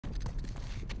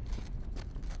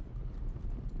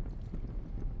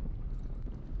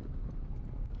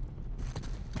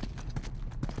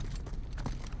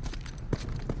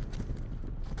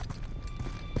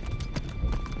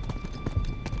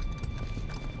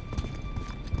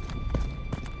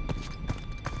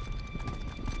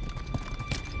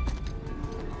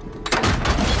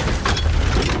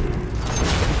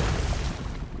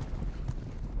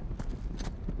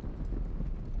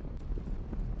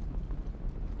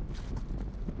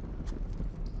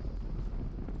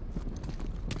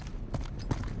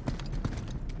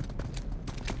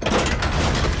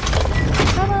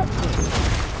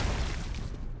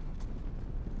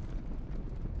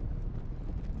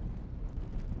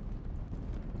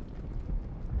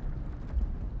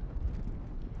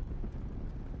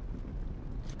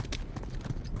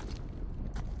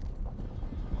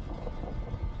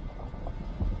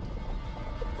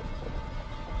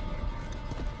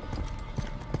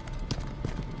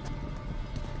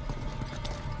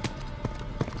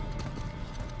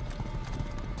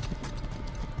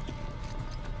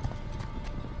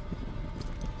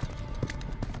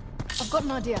got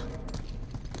an idea.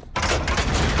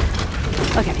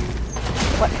 Okay,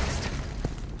 what next?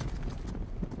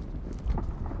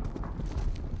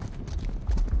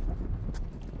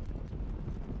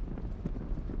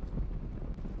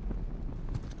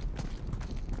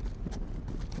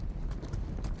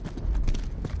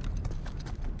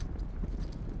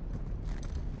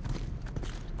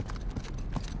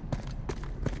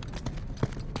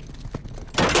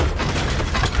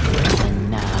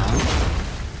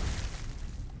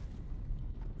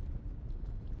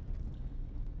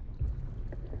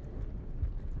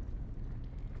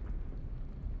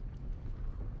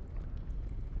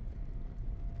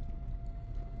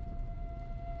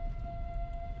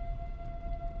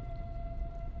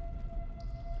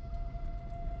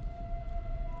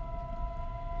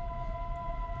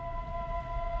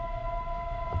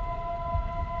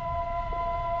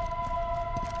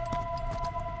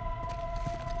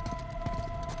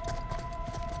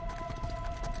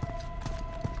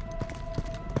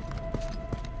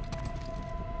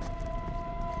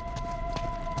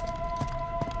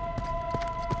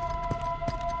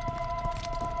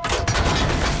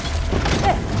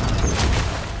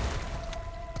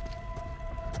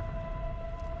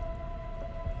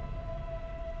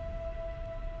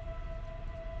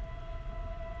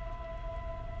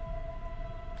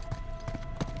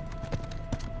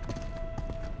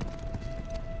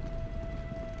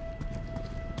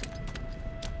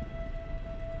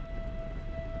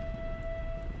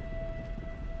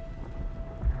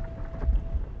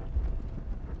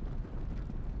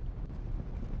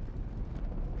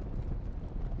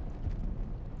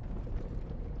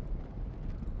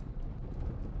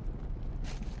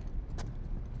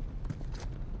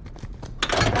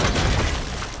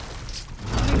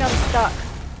 Stuck.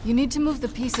 You need to move the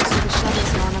pieces so the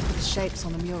shadows line up with the shapes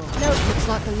on the mural. No, looks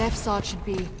like the left side should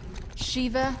be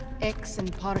Shiva, X, and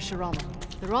Parashurama.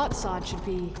 The right side should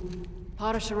be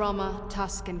Parashurama,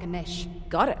 Tusk, and Ganesh.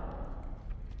 Got it.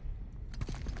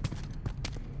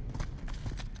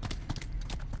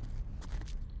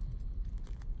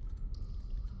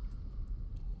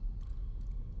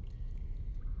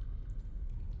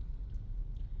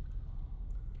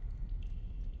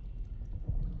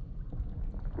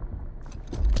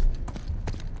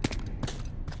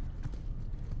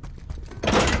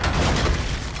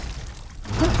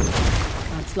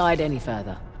 Slide any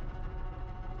further.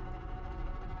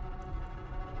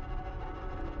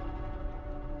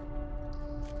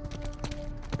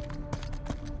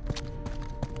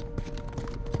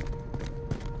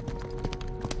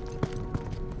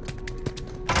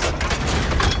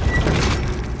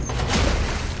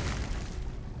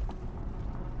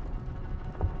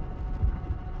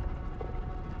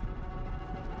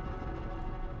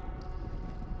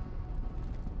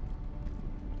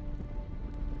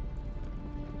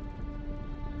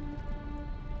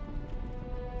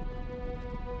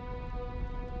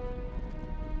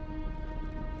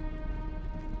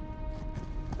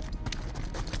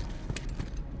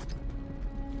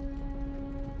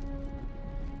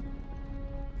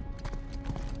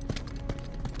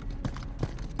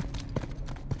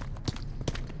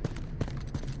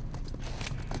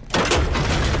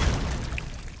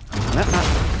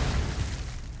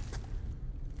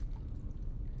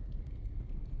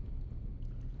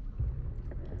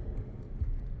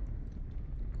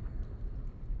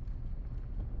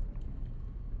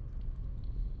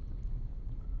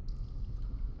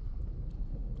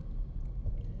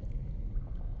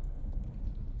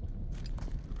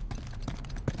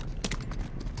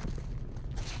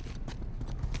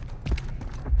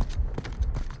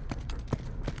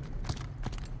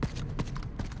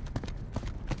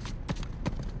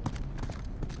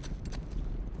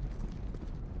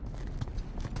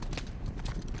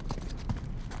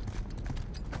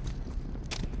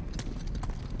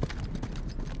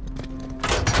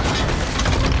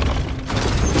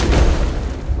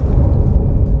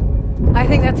 I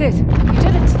think that's it. You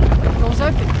did it. The door's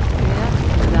open. Yeah,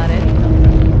 without any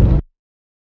help.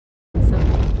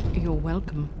 So, you're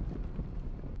welcome.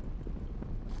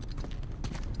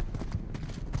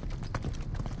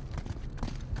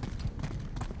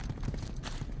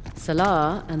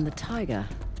 Salah and the tiger.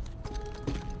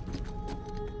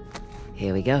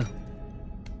 Here we go.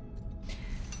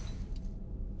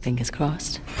 Fingers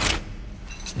crossed.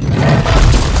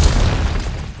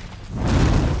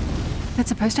 That's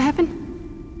supposed to happen?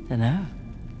 Dunno.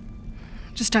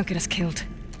 Just don't get us killed.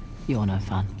 You're no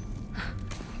fun.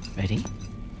 Ready?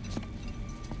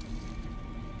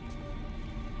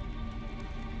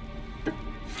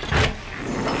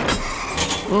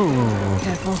 Oh.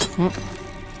 Careful.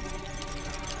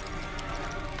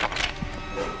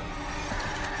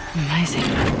 Amazing.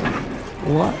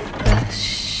 What the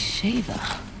Shiva?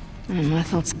 My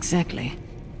thoughts exactly.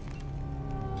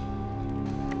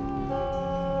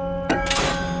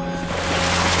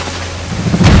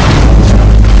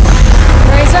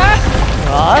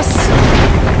 Ross?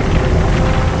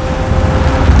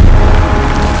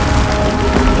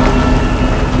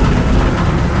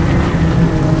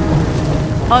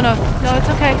 Oh no, it's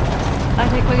okay. I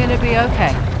think we're gonna be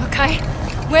okay. Okay.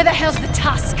 Where the hell's the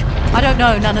tusk? I don't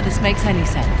know, none of this makes any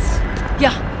sense.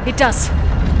 Yeah, it does.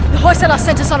 The Hoysala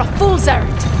sent us on a fool's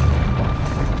errand.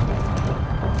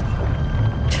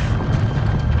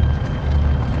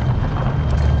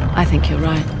 I think you're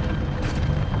right.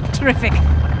 Terrific.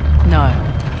 No,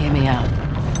 hear me out.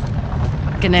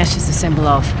 Ganesh is the symbol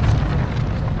of...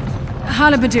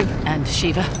 Halabadu. And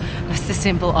Shiva was the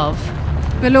symbol of...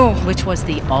 Belor. Which was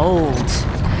the old...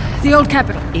 The old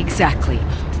capital. Exactly.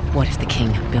 What if the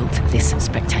king built this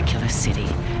spectacular city,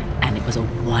 and it was a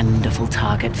wonderful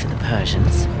target for the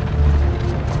Persians?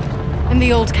 And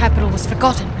the old capital was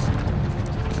forgotten.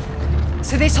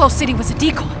 So this whole city was a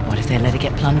decoy. What if they let it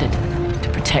get plundered to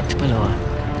protect Belor?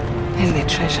 And their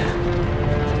treasure.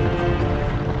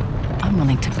 I'm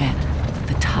willing to bet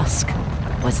the tusk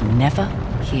was never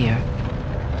here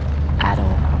at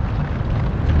all.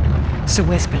 So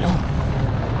where's Belor?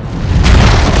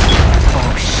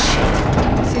 Oh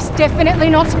shit. This is definitely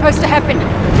not supposed to happen.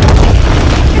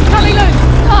 It's coming loose!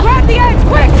 Grab the edge,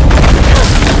 quick!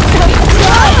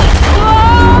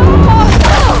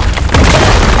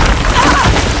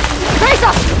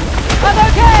 Tracer! I'm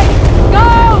okay! Go!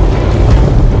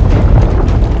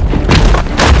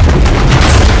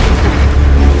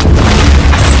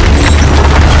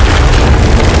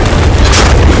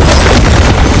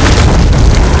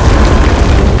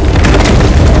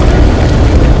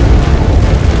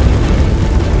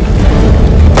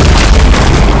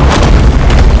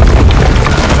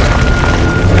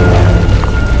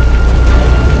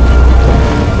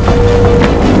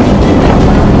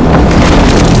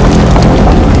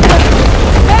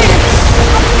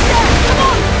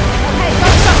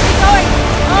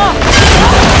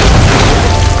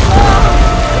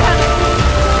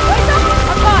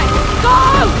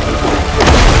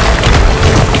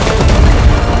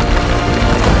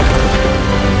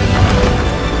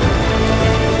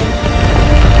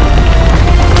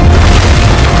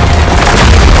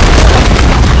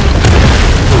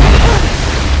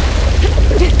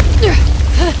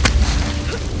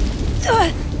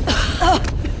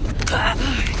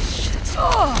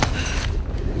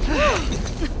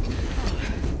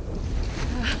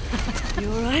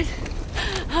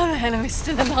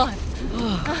 Still alive.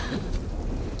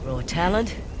 Raw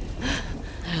talent,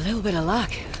 and a little bit of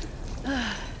luck.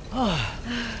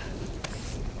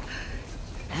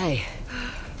 Hey,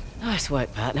 nice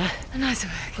work, partner. Nice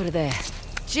work. Put it there.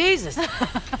 Jesus,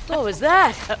 what was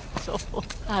that?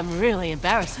 I'm really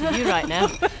embarrassed for you right now.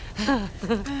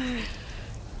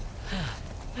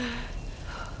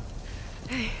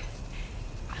 Hey,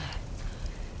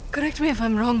 correct me if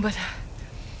I'm wrong, but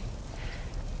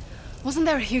wasn't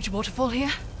there a huge waterfall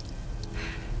here?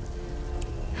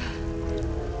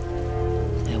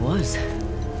 There was.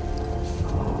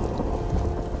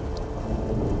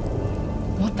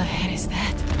 What the hell is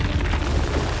that?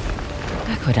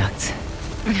 Aqueducts.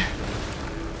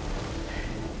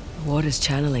 The water's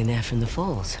channeling there from the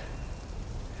falls.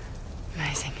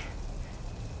 Amazing.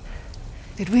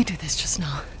 Did we do this just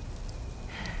now?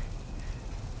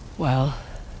 Well,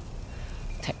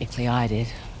 technically I did.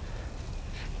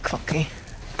 Cocky.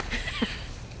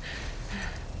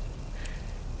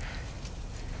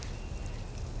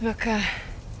 Look,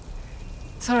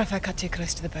 sorry if I cut too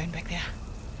close to the bone back there.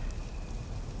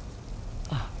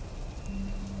 Oh.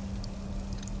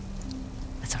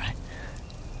 That's all right.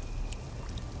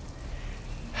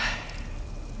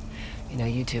 You know,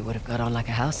 you two would have got on like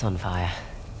a house on fire.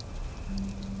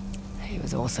 He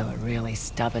was also a really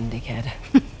stubborn dickhead.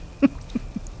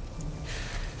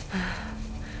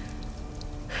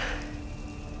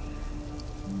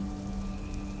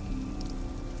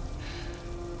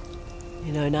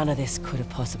 You know, none of this could have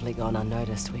possibly gone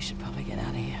unnoticed. We should probably get out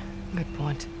of here. Good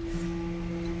point.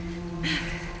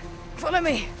 Follow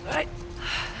me. Right.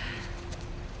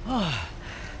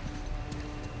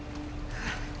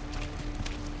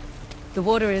 The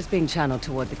water is being channeled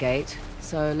toward the gate,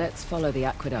 so let's follow the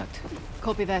aqueduct.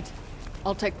 Copy that.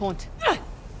 I'll take point.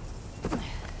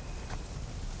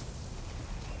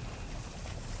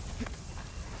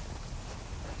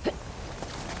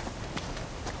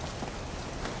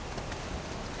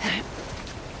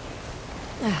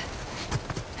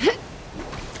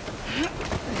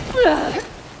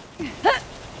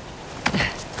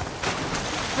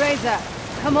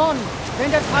 on!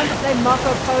 Don't have time to play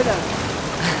Marco Polo.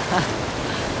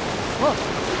 What?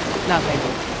 Nothing.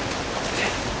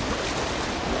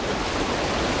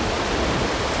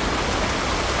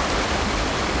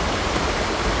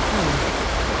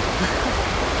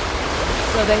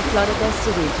 So they flooded their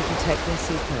city to protect their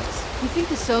secrets. You think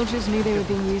the soldiers knew they were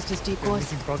being used as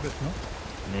decoys? In progress, no?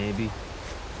 Maybe.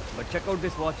 But check out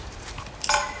this watch.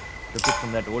 Took it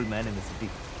from that old man in the city.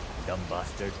 Dumb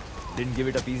bastard. Didn't give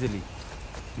it up easily.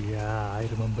 Yeah, I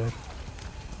remember.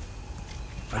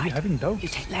 Are you Right. having doubts? You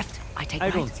take left, I take I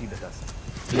right. don't see the dust.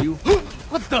 Do you?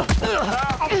 What the?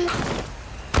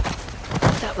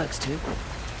 That works too.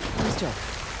 Nice job.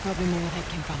 Probably knew where that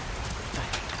came from.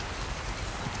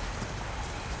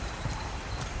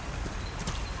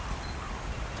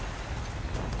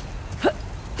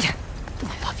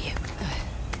 I love you.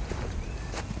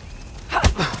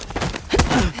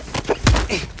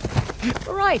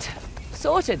 Right.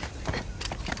 Sorted.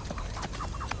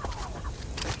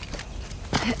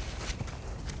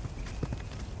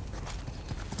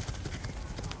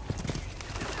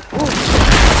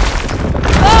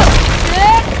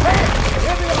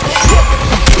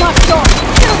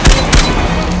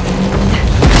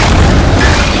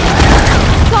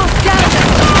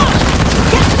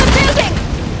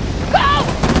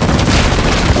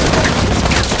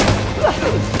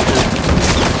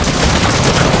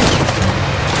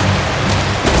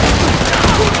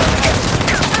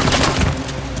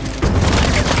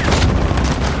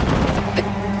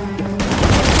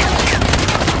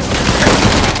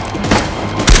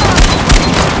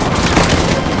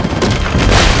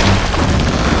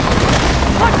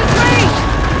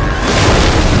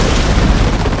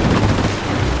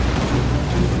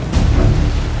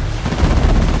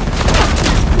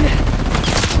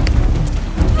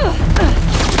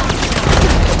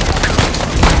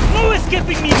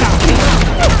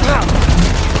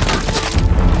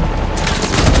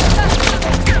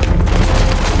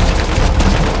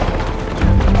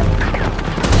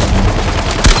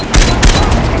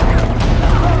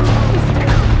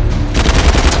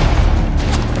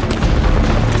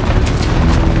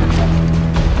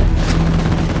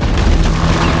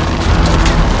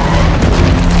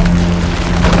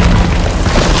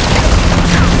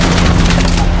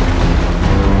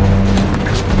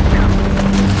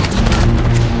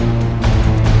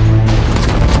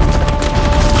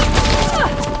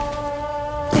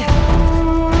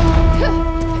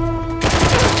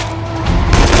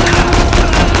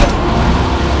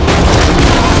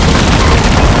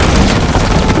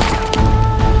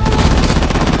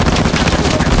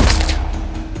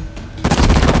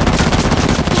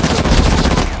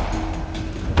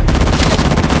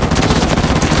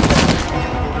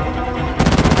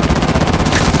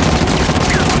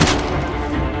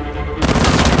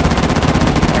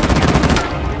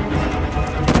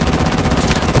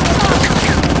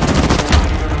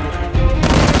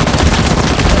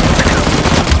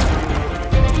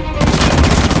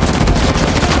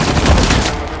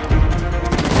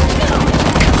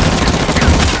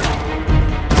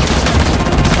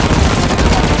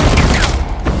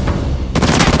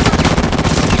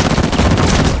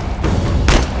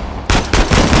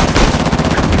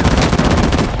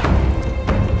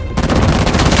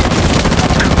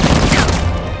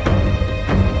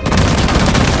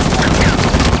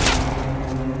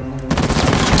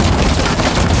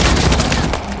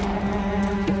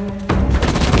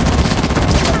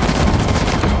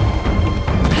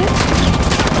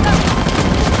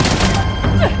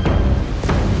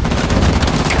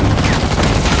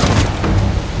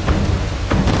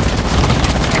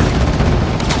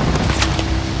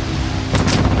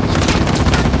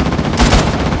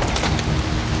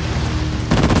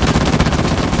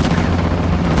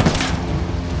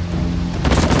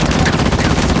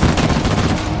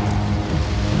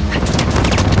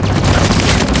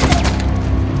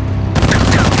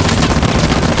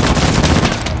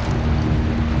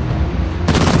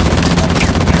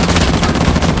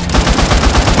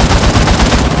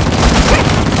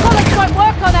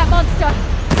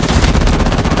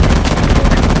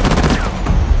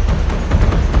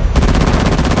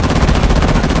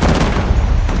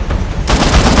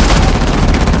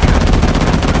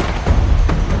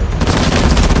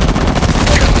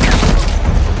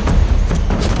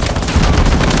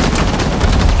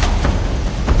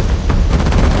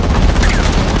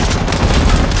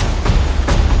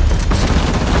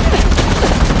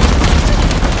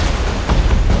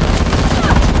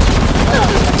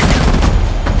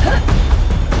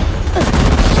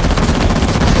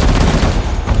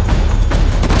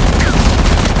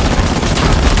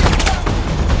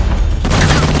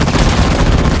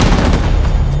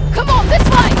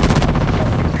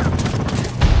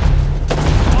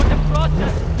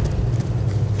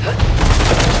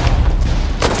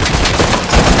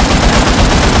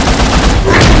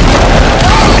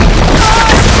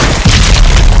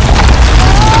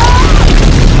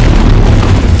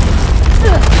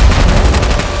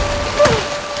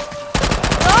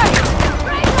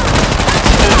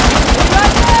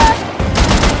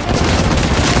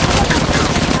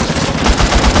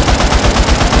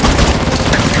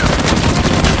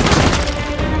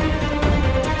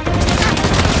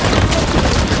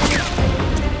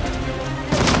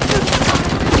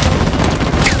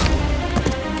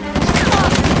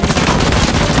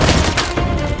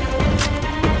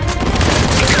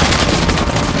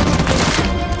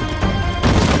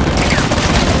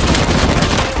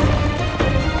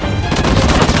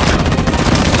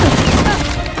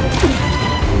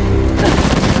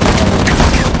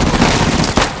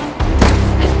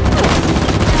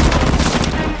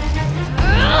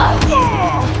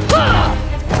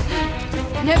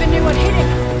 never knew what hit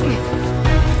him.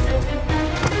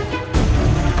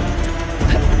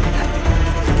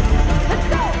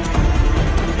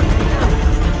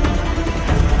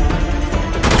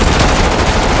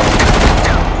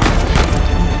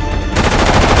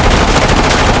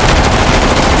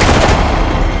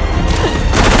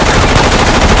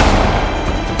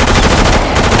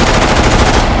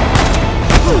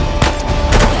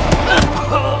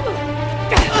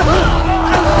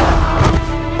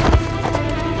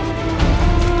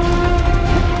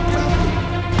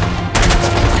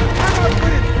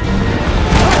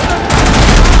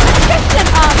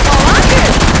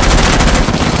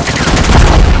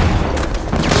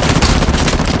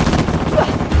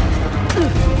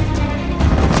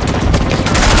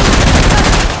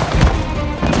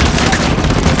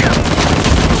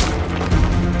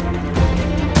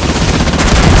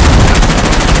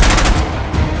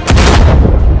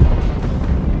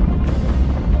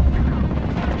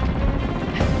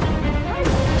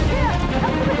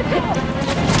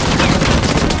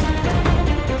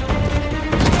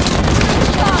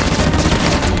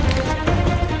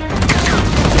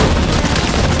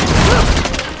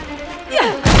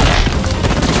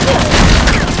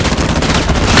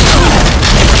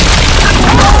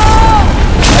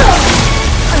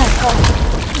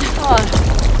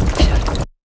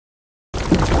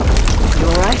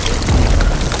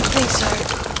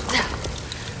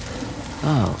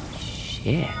 Oh,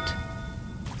 shit.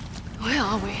 Where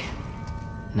are we?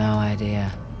 No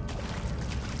idea.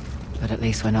 But at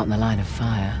least we're not in the line of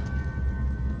fire.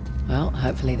 Well,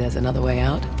 hopefully there's another way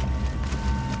out.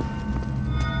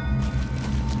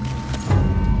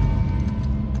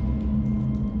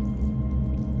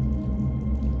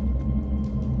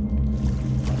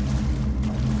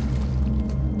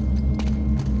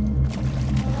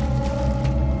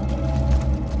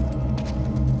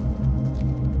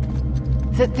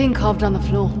 That thing carved on the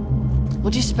floor.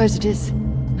 What do you suppose it is?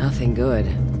 Nothing good.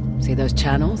 See those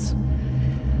channels?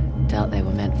 Doubt they were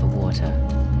meant for water.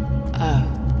 Oh.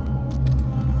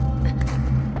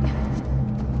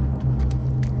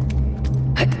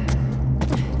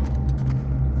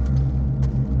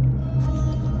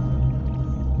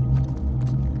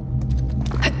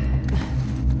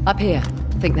 Up here.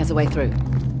 Think there's a way through.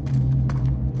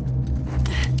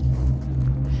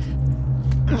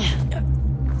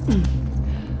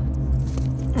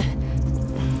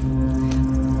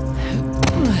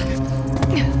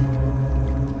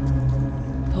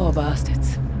 Poor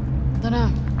bastards.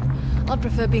 Dunno. I'd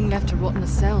prefer being left to rot in a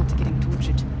cell to getting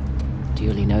tortured.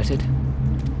 Duly noted.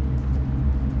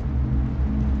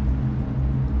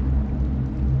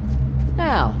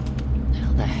 Now,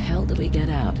 how the hell do we get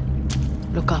out?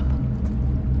 Look up.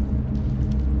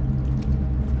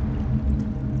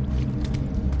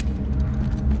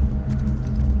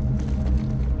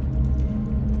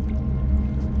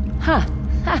 Ha!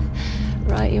 Ha!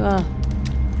 Right you are.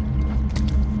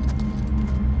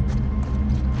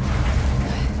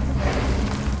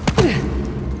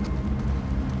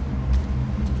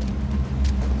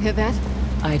 Hear that?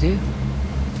 I do.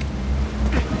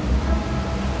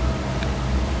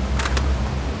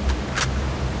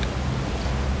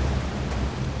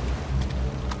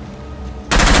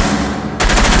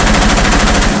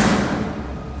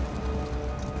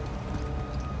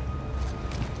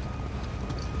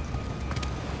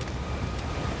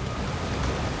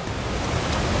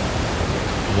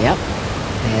 Yep,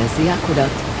 there's the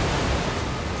aqueduct.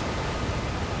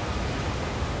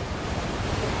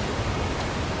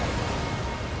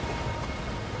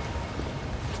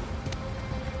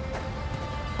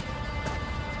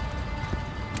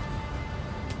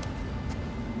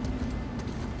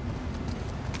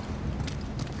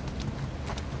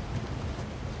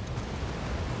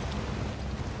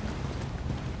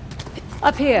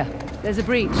 Up here, there's a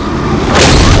breach.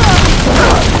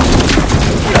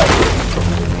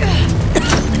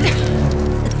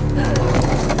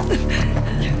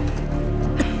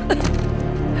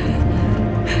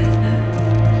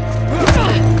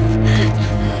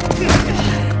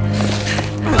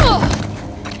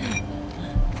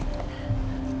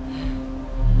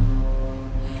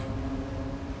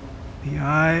 The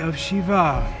Eye of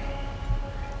Shiva.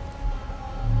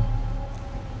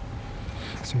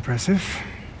 It's impressive.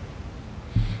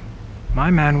 My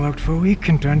man worked for a week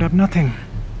and turned up nothing.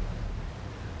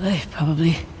 They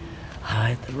probably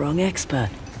hired the wrong expert.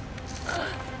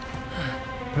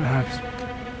 Perhaps.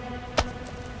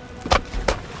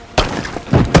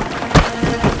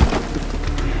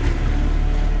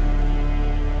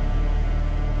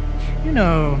 You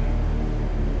know,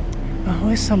 a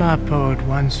Hoysala poet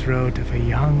once wrote of a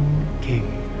young king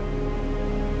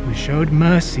who showed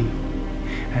mercy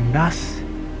and thus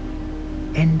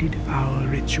ended our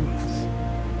rituals.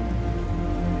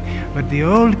 But the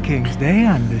old kings, they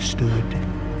understood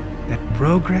that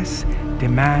progress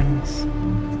demands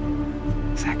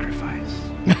sacrifice.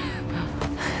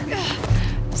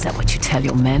 Is that what you tell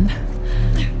your men?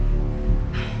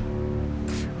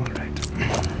 All right.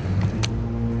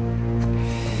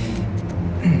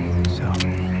 So,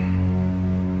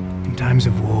 in times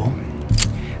of war,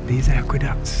 these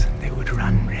aqueducts, they would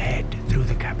run red through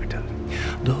the capital.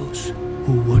 Those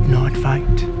who would not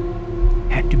fight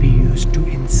had to be used to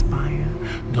inspire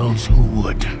those who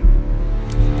would.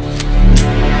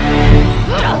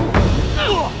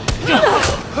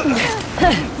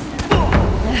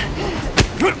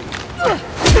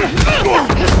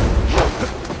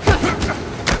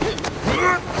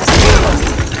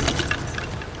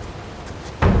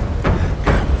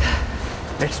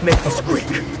 Let's make this quick.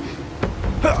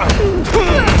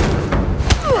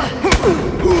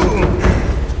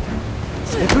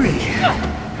 Slippery.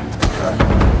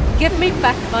 Give me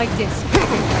back my disc.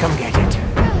 Come get it.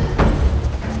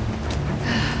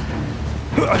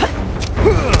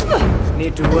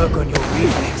 Need to work on your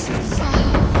reflexes.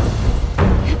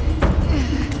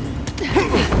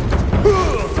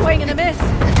 Swing and a miss.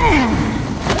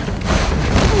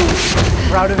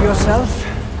 Proud of yourself?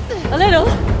 A little,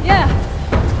 yeah.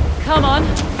 Come on.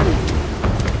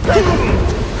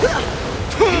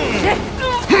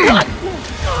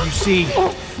 You see,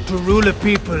 to rule a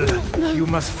people, you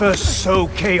must first sow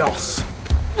chaos.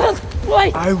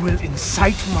 Wait. I will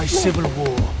incite my civil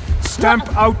war,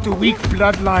 stamp out the weak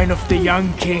bloodline of the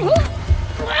young king,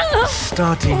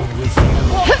 starting with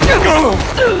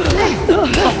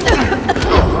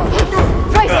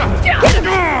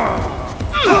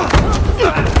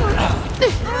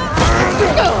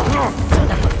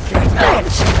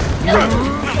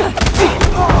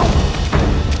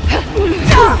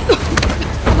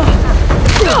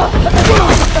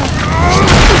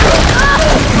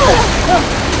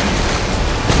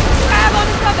Grab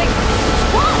onto something.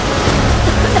 What?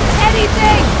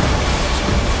 Anything.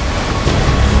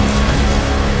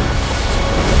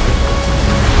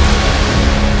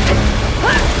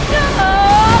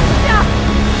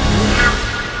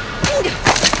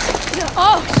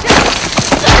 Oh, shit!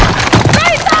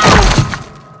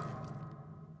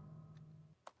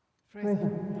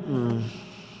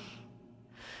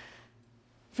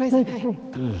 Fraser, hey.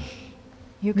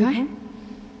 You okay?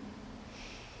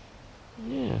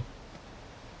 Yeah.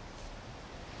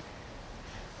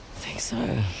 I think so.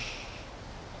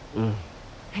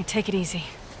 Hey, take it easy.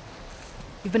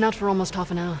 You've been out for almost half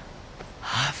an hour.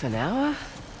 Half an hour?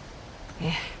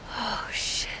 Yeah. Oh,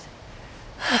 shit.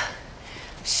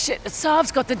 Shit,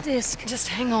 Asav's got the disc. Just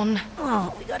hang on.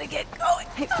 Oh, we gotta get going.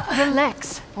 Hey,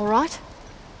 relax, all right?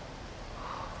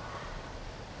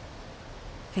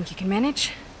 Think you can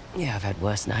manage? Yeah, I've had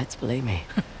worse nights, believe me.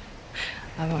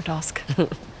 I won't ask.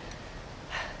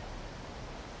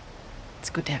 It's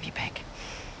good to have you back.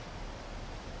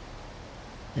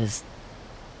 There's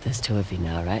two of you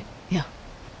now, right? Yeah.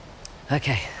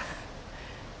 Okay.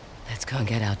 Let's go and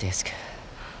get our disc.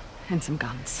 And some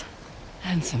guns.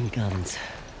 And some guns.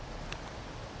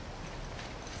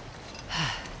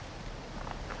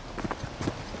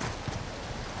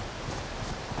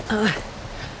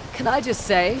 Can I just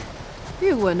say,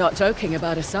 you were not joking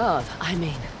about Asav. I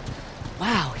mean,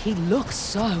 wow, he looks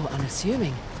so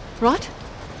unassuming. Right?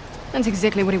 That's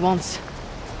exactly what he wants.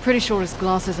 Pretty sure his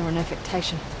glasses are an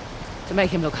affectation. To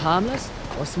make him look harmless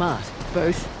or smart?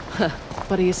 Both.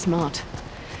 But he is smart.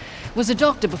 Was a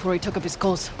doctor before he took up his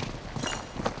course.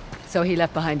 So he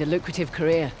left behind a lucrative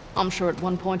career. I'm sure at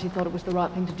one point he thought it was the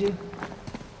right thing to do.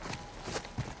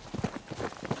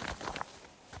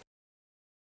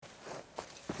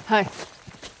 Hey,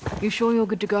 you sure you're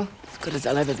good to go? As good as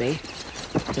I'll ever be.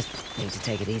 Just need to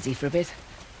take it easy for a bit.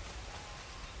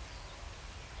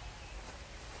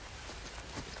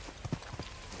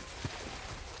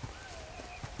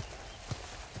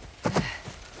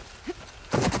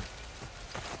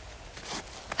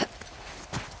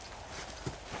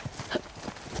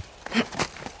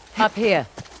 Up here.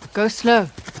 Go slow.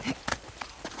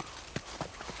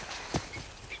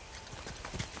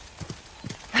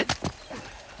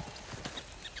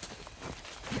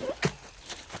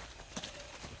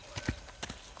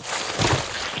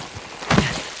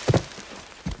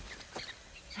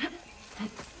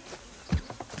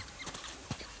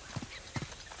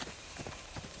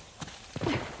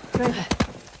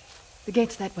 The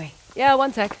gate's that way. Yeah,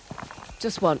 one sec.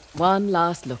 Just want one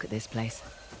last look at this place.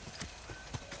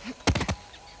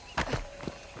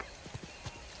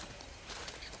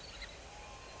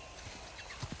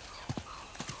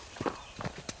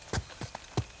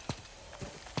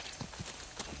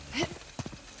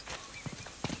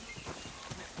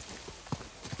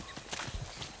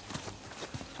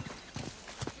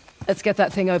 Let's get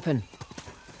that thing open.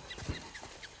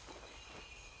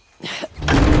 Holy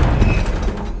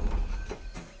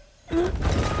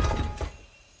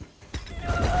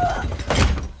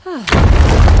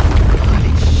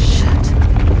shit.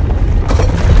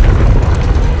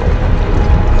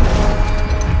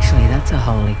 Actually, that's a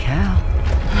holy cow.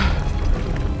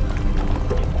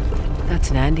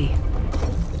 That's Nandi,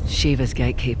 Shiva's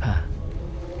gatekeeper.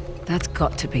 That's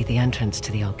got to be the entrance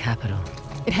to the old capital.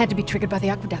 It had to be triggered by the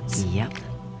aqueducts. Yep.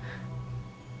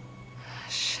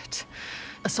 Shit.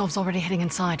 Asov's already heading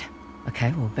inside.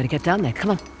 Okay, well, better get down there.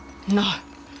 Come on. No.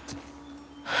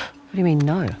 What do you mean,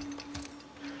 no?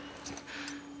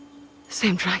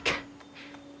 Sam Drake.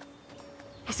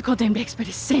 He's a goddamn expert.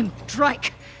 It's Sam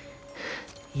Drake.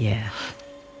 Yeah.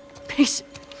 Peace.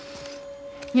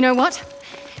 You know what?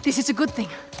 This is a good thing.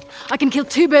 I can kill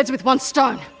two birds with one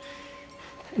stone.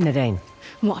 Nadine.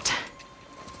 What?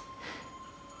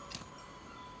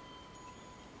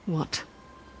 What?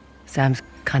 Sam's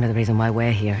kind of the reason why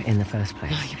we're here in the first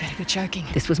place. Oh, you better be joking.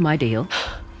 This was my deal.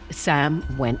 Sam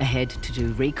went ahead to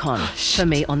do recon for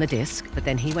me on the disc, but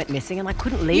then he went missing and I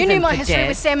couldn't leave him You knew my for history dead.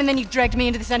 with Sam and then you dragged me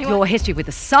into this anyway? Your history with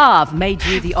the Sarv made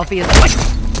you the obvious...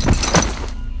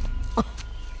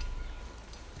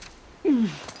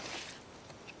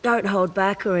 Don't hold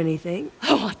back or anything.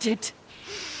 Oh, I did.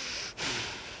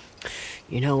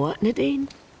 You know what, Nadine?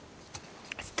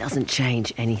 This doesn't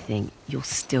change anything. You'll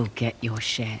still get your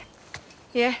share.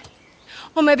 Yeah?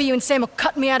 Or maybe you and Sam will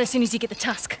cut me out as soon as you get the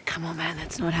tusk. Come on, man,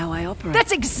 that's not how I operate.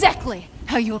 That's exactly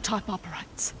how your type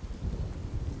operates.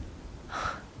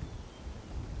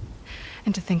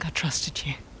 And to think I trusted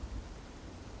you.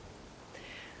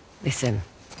 Listen,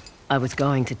 I was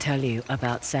going to tell you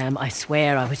about Sam. I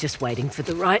swear I was just waiting for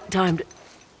the right time to...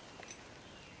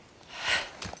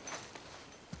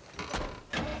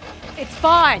 It's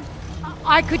fine.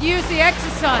 I could use the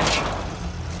exercise.